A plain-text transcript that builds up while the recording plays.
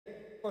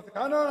Pues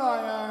no,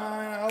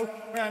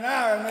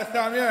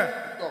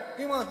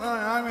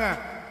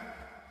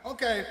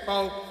 okay,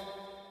 folks.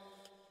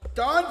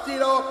 Don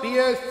Cheadle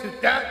appears to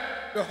death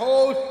the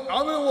host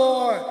of a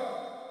war.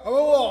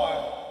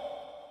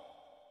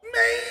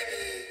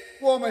 Maybe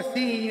war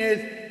machine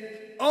is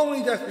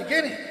only just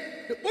beginning.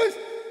 It was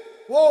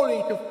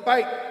worthy to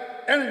fight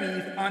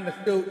enemies on the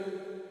suit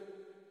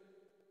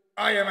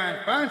Iron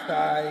Man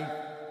franchise.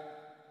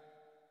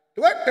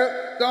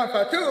 Director Don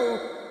Cheadle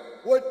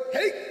would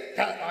take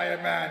that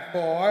Iron Man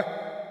 4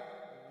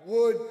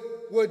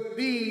 would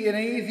be an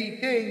easy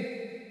thing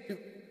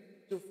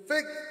to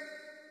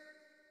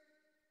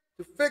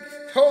fix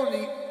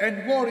Tony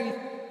and Morty's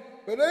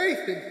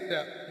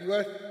relationship.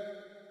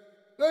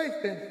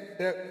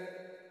 Relationship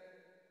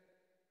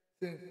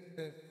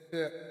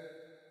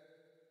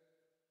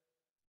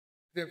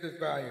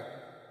value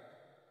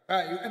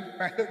and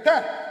factor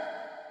time.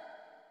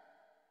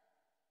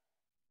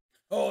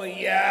 Oh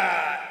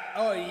yeah,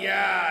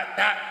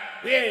 that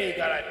really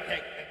gotta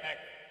take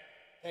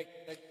the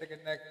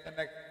next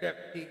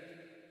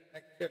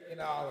 15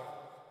 hours.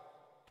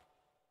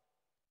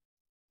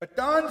 But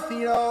Don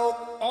Cheadle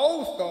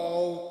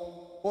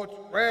also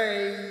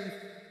portrays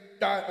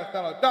Dr.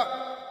 Duck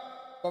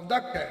from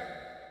DuckTales.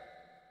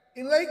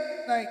 In late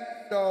night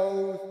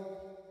shows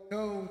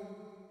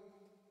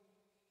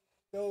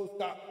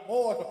got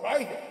more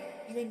surprising,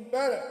 even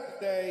better to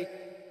say.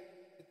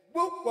 The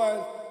book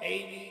was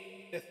Amy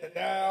the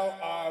Chanel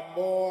are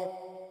more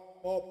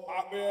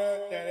popular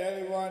than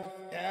everyone's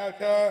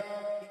character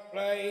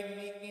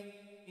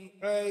he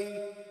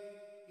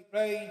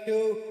played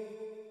too.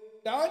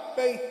 Don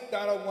faced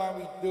Donald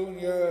Whammy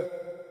Jr.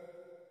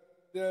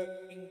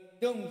 In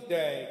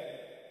Doomsday.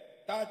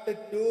 Dr.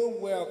 Doom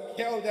will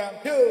kill them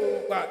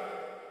too, but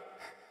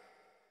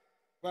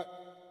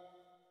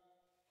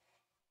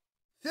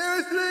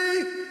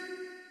seriously?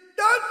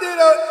 Don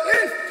Cheadle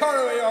is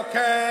totally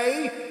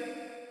okay.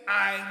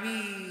 I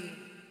mean,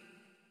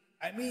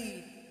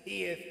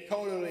 he is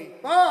totally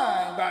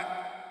fine, but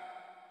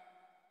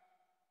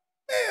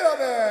little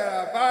bit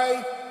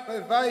of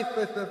advice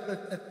with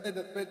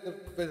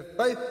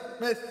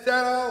Miss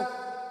Cheadle.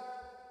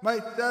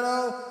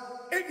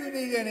 If you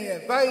need any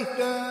advice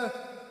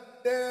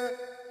there,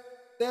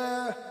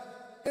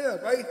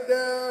 advice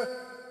there.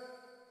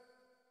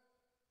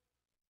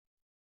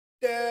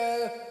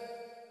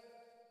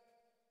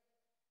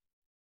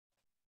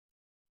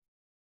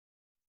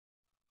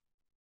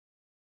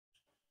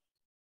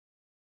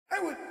 I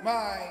wouldn't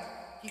mind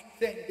keep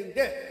saying do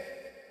this.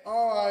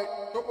 Alright,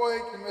 Triple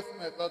H and Miss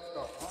Smith, let's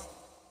go, huh?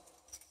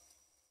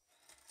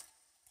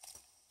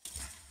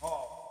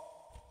 Oh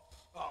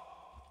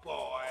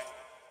boy,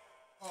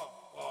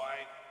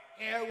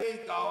 here we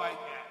go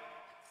again.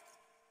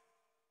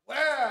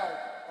 Well,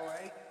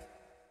 boy,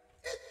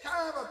 it's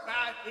kind of a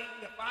bad thing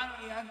to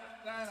finally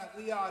understand that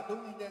we are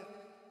doing this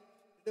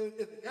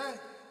again.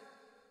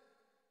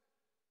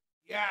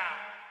 Yeah,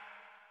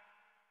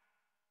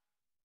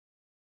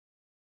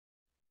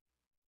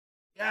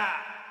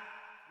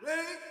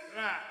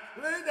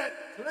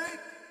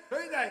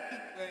 play that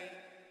keep playing.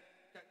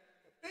 The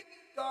thing is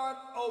gone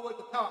over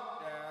the top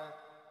there.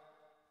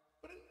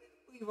 But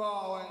we've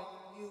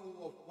all knew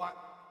of what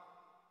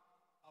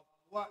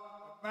the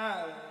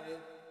matter is.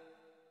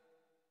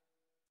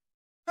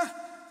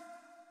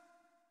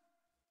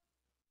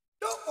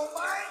 Don't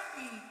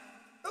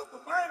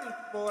remind me,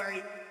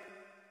 boy.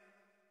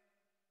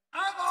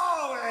 I'm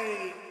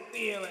always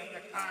feeling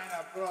the kind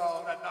of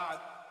blow that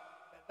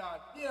Don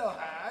Cheadle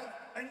has.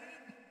 I mean,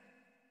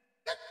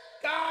 that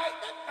guy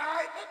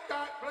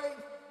plays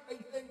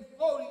things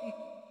floating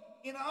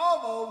in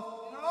almost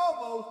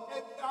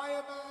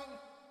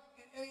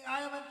every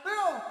Iron Man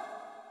film,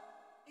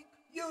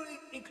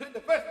 including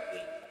the first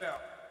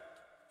film.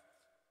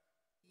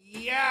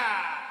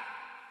 Yeah,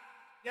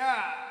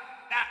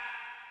 that's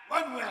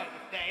one way to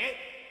say it.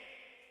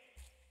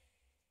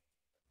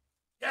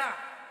 Yeah.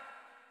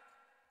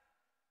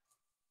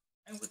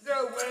 And we're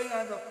still waiting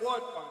on the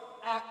fourth one.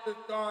 After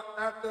Theo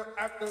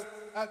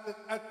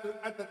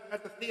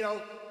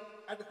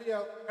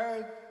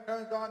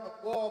turns on the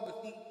wall to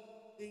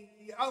see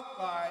the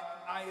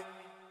outline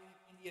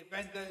in the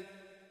Avengers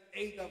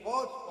Age of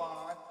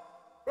Ultron.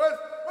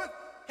 First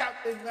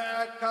Captain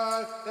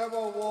America,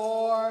 Civil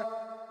War,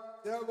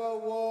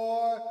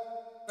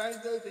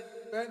 Avengers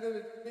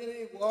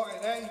Infinity War,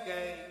 and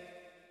Endgame.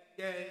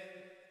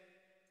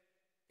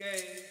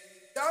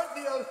 Don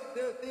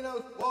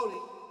Cheadle's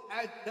quoting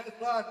has just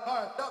lost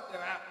heart up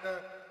there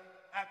after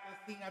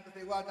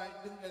they was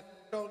doing this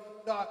Tony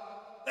Stark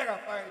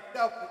sacrifice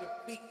himself to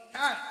defeat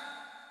Thanos.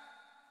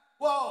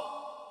 Whoa!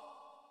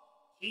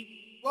 Keep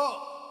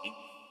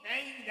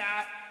saying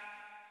that.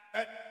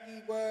 But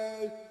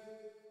keywords.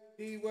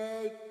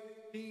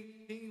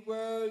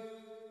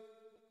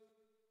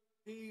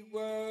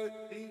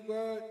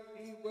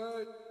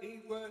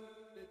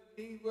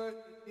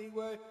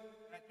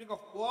 And a drink of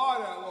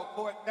water will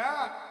cool it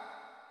down.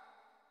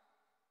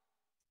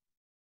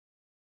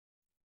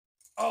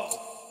 Oh,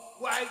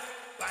 right.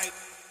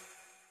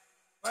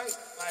 right?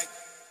 Like,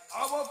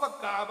 almost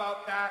forgot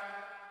about that.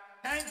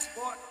 Thanks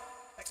for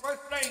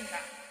saying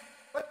that.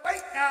 But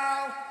right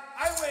now,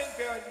 I'm waiting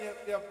for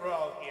your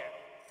bro here.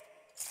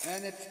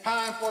 And it's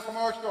time for a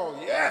commercial,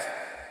 yes!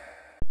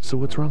 So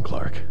what's wrong,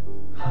 Clark?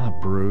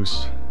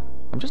 Bruce.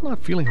 I'm just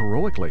not feeling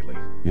heroic lately.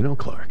 You know,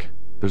 Clark,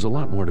 there's a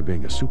lot more to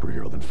being a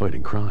superhero than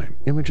fighting crime.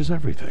 Image is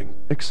everything.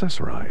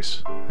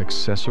 Accessorize.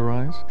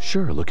 Accessorize?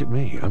 Sure, look at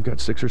me. I've got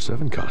 6 or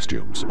 7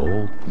 costumes.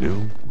 Old,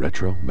 new,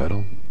 retro,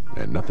 metal.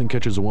 And nothing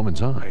catches a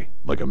woman's eye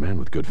like a man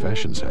with good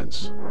fashion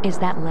sense. Is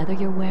that leather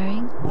you're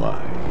wearing?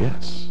 Why,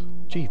 yes.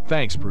 Gee,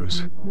 thanks,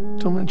 Bruce.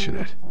 Don't mention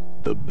it.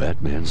 The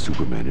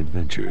Batman-Superman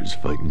adventures,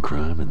 fighting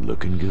crime and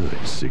looking good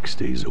 6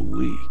 days a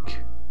week.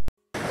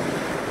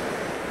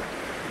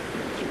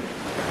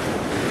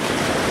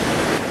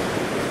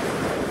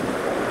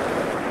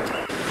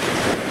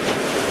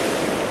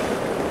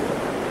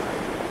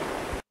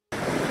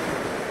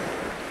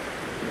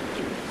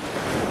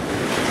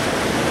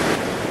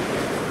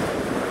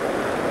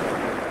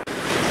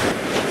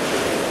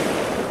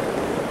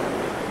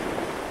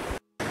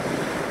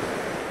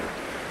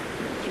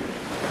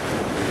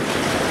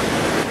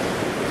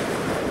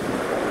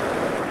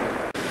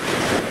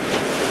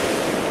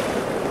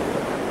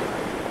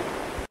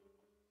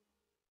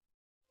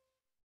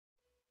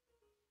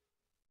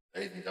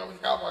 Ladies and gentlemen,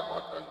 cowboy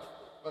buttons.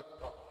 Let's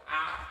go.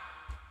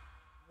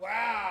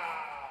 Wow.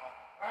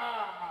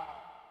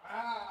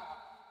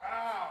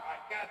 I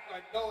guess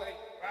we're doing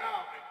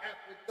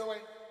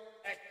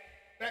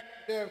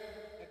expensive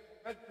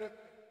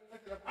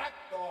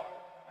actors.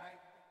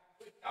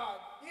 With Don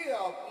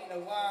Cheadle being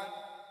the one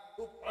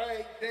who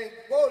played James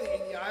Bodie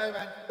in the Iron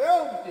Man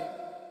films.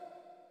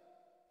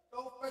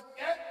 Don't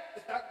forget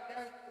the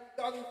Doctor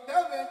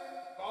 2007.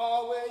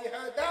 Oh, where you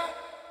heard that?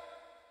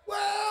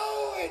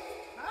 Well, it's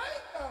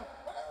kind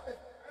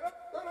of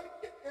gonna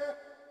get there.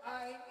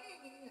 I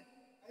mean,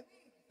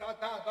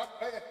 sometimes I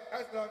play a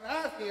special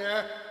announcement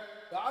here.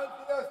 Don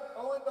Cheadle's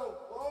going to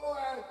roll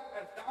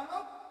as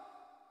Donald.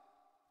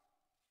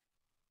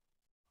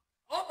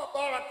 I'm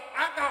about I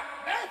got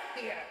mess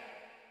here.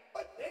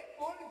 But they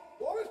only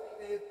force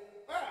is,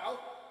 well,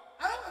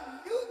 how am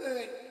you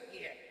doing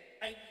here?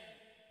 I mean,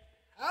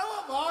 how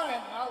am I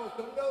was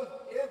one of those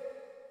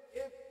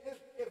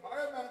if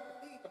Iron Man could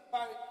see the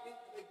fight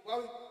into the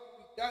glory,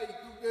 we gotta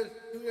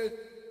do this,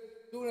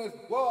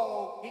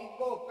 whoa,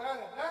 people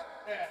better not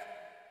there.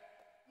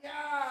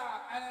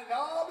 Yeah, and it's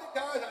all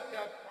because of the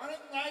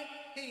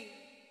 2019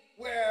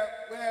 where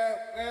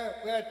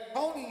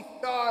Tony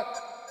Stark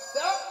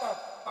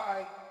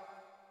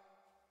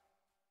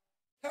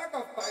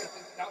sacrificing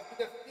himself to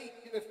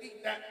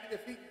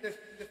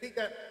defeat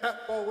that Pep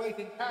Bowl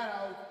racing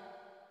Thanos.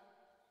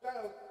 So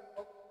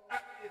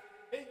that is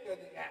bigger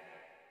than that.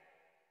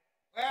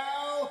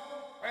 Well,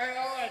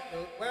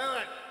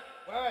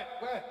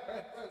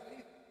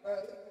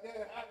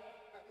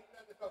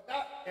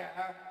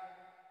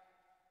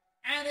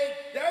 and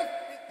it's just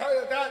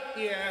because of that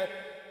here,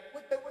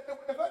 with the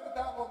first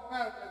time of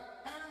America,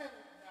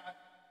 not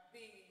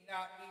being a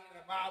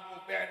Marvel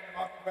fan in the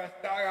multiverse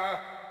saga,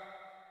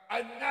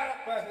 another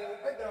person who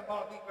plays the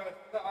multiverse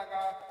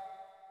saga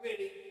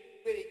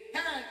really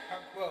can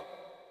come through.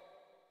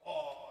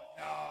 Oh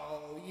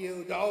no,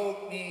 you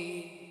don't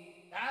mean.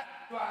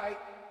 That's right.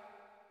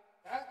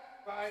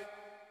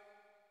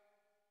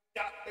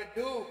 Dr.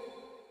 Doom.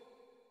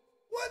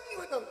 Wasn't he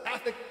with the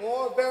Fantastic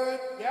Four villain?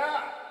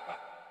 Yeah,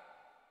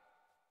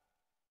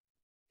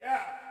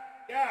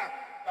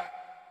 but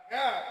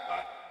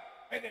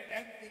in an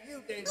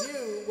MCU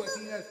debut was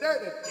he a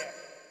service yet?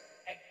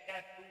 And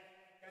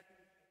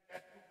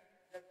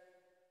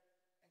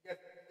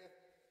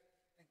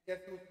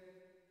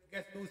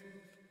guess who's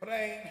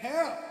playing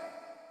him?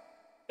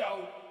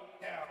 Don't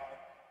tell.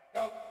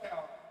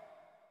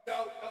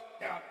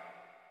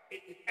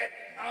 Is it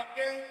Anthony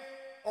Hopkins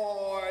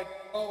or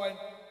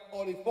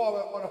the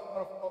former one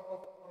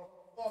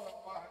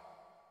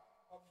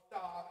from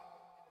Star?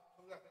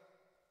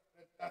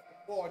 That's the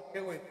board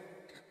doing.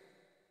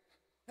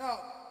 No,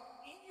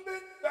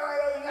 even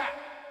better than that.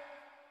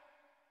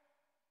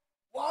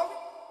 Wally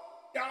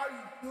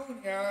Downey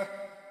Jr.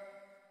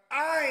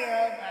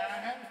 Iron Man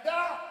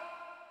himself.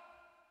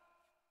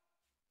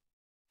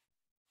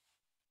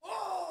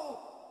 Whoa!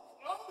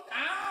 Slow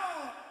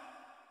down.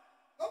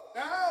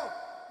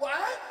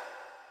 What?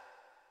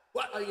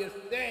 What are you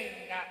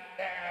saying out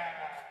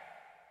there?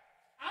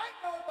 I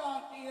know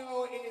Don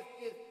Cheadle is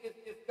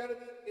gonna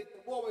be, it's the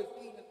Wolverine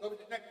scene is gonna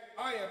be the next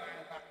Iron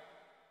Man.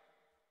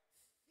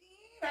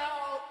 See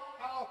how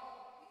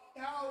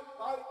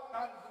Bobby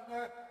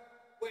Conner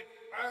with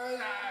turn on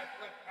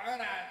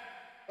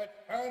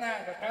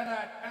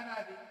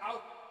the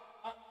out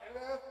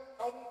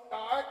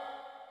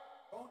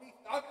Tony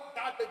Stark,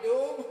 Dr.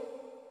 Doom.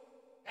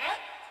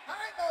 That's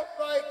kind of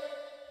like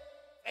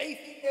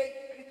facing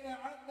an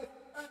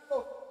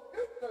understandable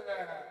future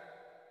there.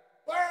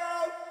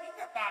 Well, think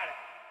about it.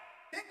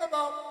 Think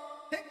about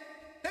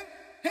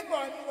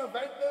new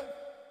Avengers.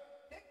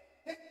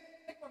 Think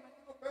about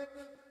new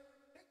Avengers.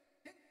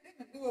 Think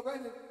of new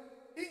Avengers.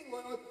 He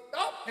will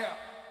stop him.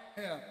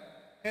 him,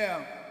 him,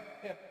 him.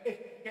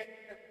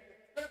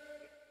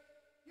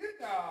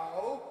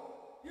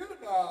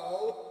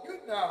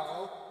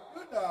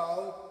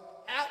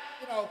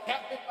 You know,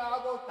 Captain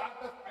Marvel,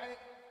 Dr. Frank,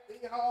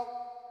 She-Hulk,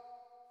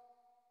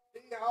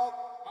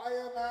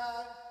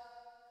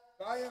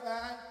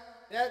 Fireman,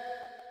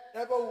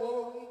 Devil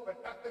Wolverine,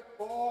 Fantastic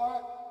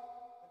Four,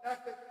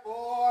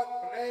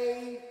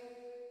 Blade,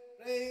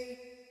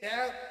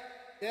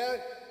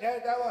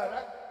 Daredevil,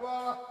 Electra,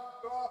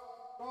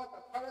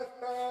 the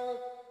Punisher,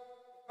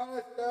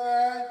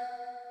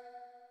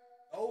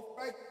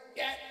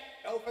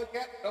 don't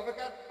forget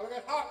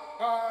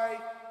Hawkeye,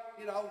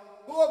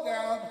 cool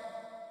down.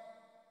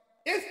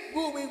 This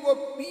movie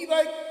will be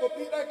like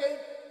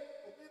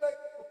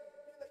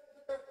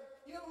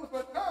Hero's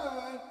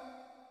return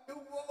to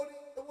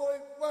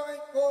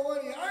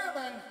Wolverine Iron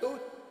Man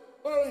suit,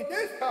 but only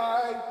this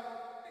time,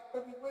 it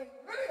could be really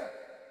brilliant.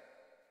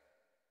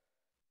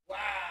 Wow,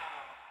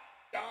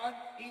 Don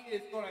Cheadle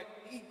is gonna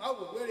team up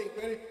with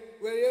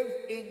Williams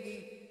in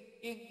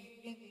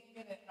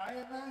an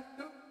Iron Man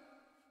suit.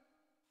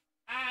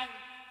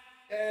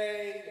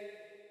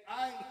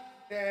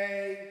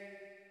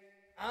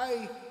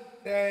 I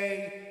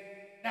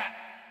say that.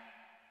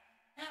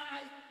 And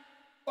I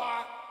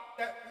thought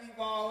that we've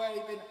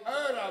already been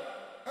heard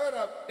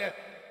of this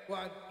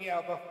one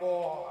here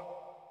before.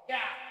 Yeah,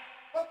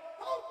 but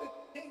come to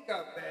think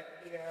of it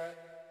here,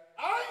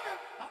 I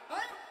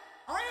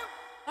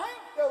am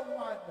the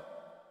one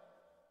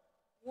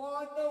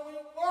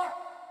wondering what.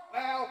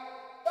 Well,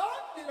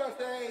 don't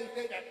say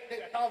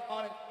that Tom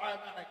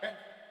Spider-Man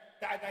against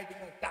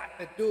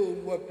Dr.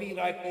 Doom would be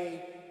like a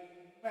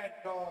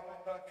mentor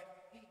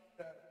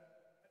teacher,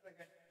 like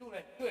a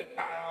student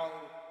child.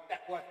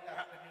 That was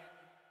happening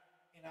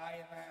in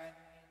Iron Man,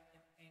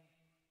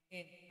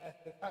 in Iron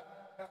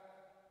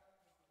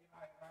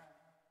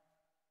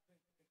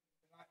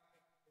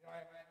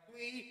Man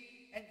 3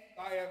 and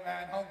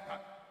Spider-Man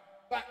Homecoming.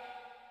 But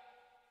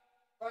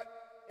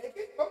it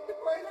can come to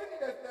quite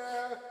that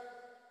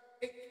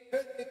it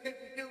could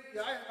do the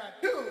Iron Man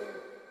 2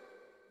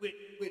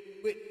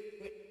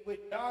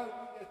 with Don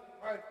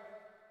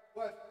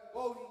was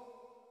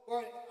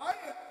quoting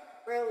Iron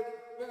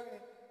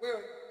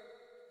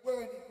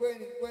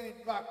wearing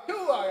Mark 2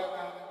 Iron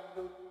Man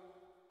suit.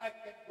 I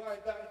can wear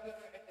that and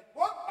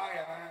one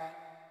Iron Man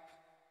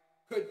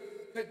could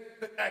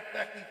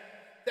actually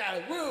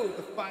that will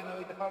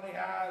finally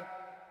have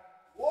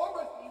War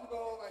Machine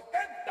go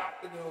against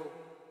Dr. Doom,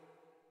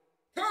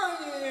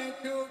 turning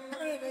into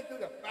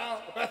the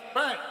best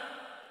friend,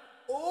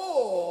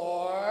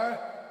 or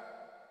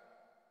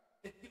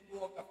the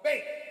duel of the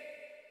fate.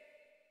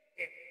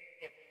 If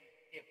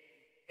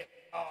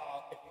you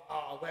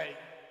already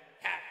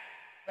have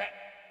that.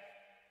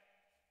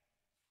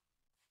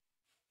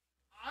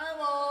 I'm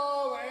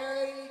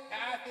already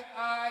casting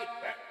my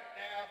bet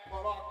there for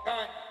a long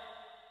time.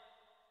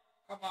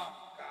 Come on,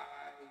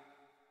 guys.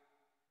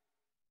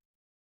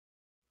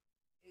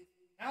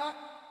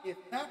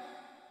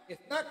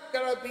 It's not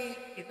gonna be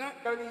easy.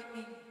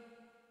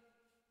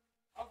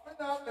 Up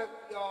enough that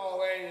we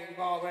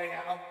already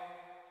out.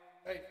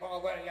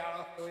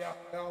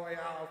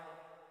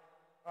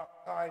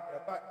 Outside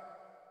there, but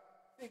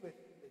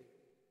seriously.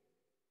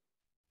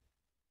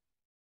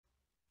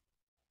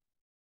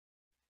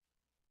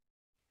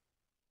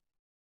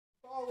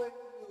 It's always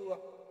knew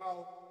how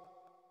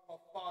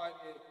far it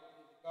is to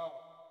go.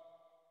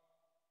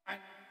 And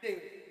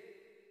seriously.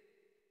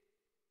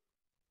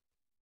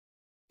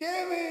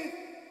 There's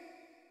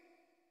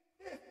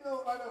no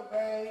other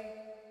way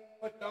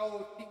for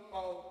those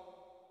people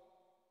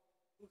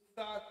who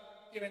start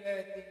giving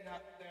everything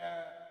up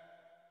there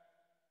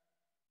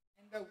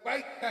in the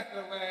right kind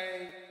of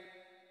way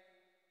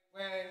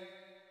when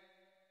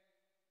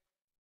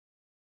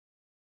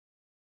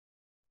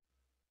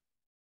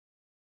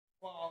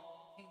for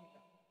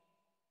kingdom.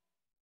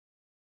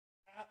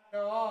 After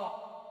all,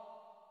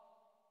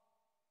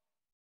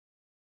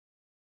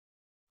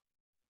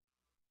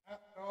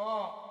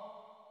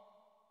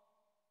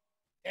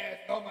 there's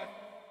so much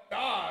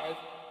stars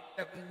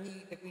that we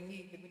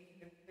need to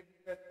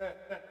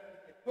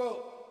grow.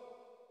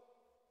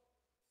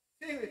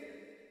 Seriously.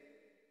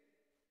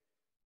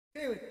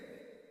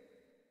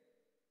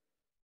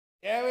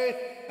 There's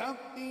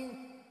something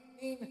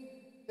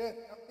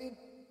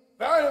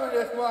better in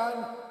this one.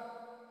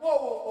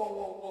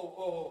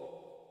 Whoa.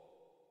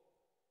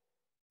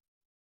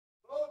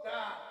 Slow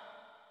down.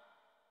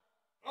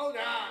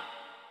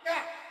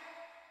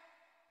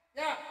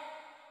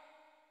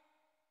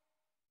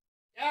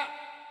 Yeah.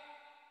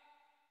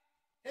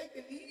 Take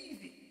it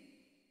easy.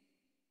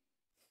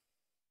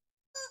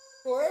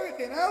 For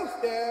everything else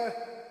there,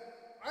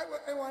 I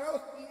want everyone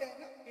else to be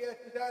getting up here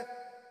to just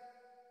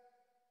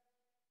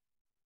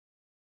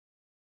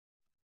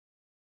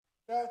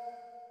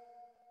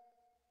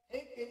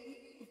take it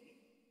easy.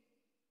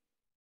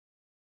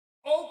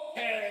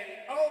 Okay.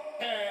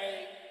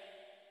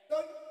 So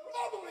you'll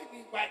probably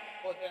be right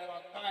for that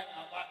on time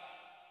now, but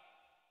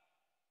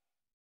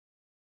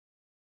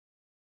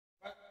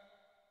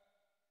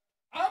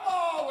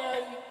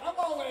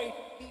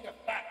wait to see the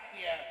facts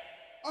here.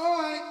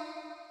 Alright,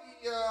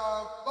 the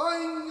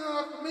flying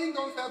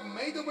flamingos have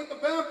made it with the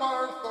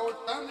vampires, so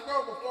it's time to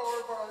go before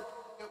I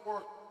get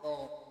work.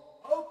 So.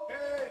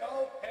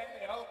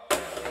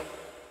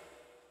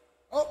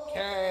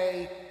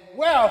 Okay.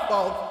 Well,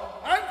 folks,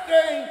 I'm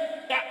saying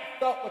that's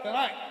stop for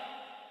tonight.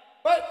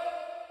 But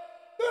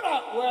do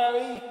not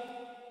worry.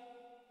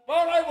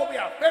 Tomorrow will be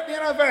our 50th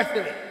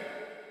anniversary.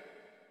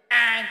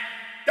 And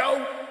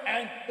don't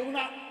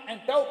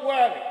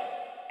worry.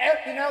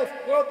 Everything else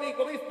will be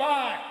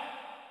fine.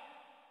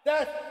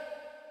 Just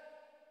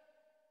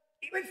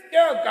keep it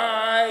still,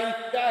 guys.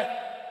 Just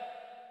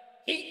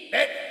keep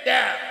it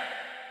still.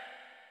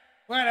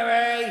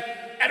 Anyway,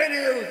 at the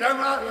news,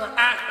 I'm out here.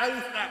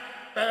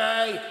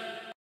 Bye.